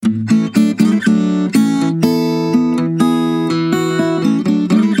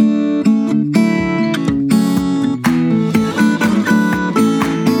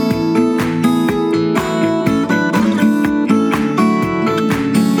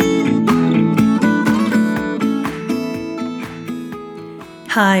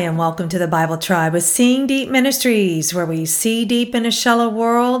Hi, and welcome to the Bible Tribe with Seeing Deep Ministries, where we see deep in a shallow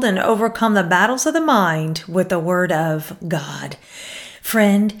world and overcome the battles of the mind with the Word of God.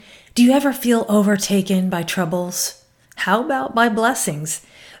 Friend, do you ever feel overtaken by troubles? How about by blessings?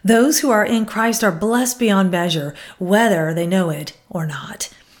 Those who are in Christ are blessed beyond measure, whether they know it or not.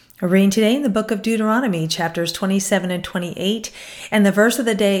 We're reading today in the book of Deuteronomy, chapters 27 and 28, and the verse of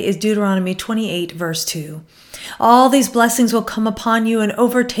the day is Deuteronomy 28, verse 2. All these blessings will come upon you and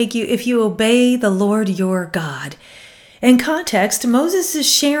overtake you if you obey the Lord your God. In context, Moses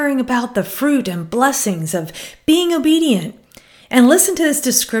is sharing about the fruit and blessings of being obedient. And listen to this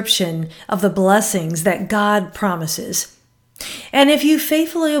description of the blessings that God promises. And if you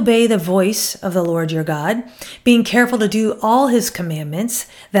faithfully obey the voice of the Lord your God, being careful to do all his commandments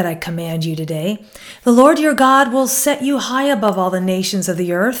that I command you today, the Lord your God will set you high above all the nations of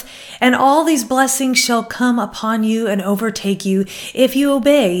the earth, and all these blessings shall come upon you and overtake you if you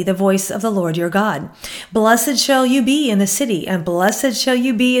obey the voice of the Lord your God. Blessed shall you be in the city, and blessed shall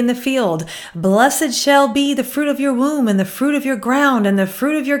you be in the field. Blessed shall be the fruit of your womb, and the fruit of your ground, and the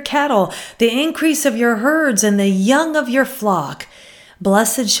fruit of your cattle, the increase of your herds, and the young of your flock.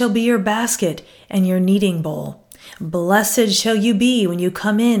 Blessed shall be your basket and your kneading bowl. Blessed shall you be when you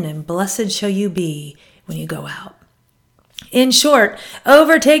come in, and blessed shall you be when you go out. In short,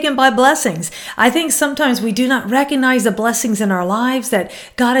 overtaken by blessings. I think sometimes we do not recognize the blessings in our lives that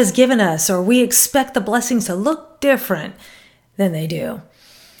God has given us, or we expect the blessings to look different than they do.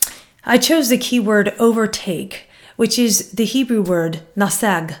 I chose the key word overtake, which is the Hebrew word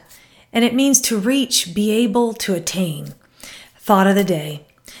nasag, and it means to reach, be able to attain. Thought of the day.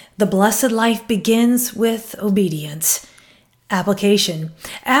 The blessed life begins with obedience. Application.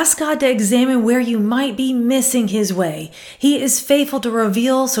 Ask God to examine where you might be missing his way. He is faithful to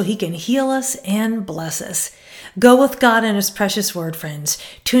reveal so he can heal us and bless us. Go with God and his precious word, friends.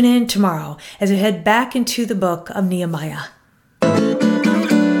 Tune in tomorrow as we head back into the book of Nehemiah.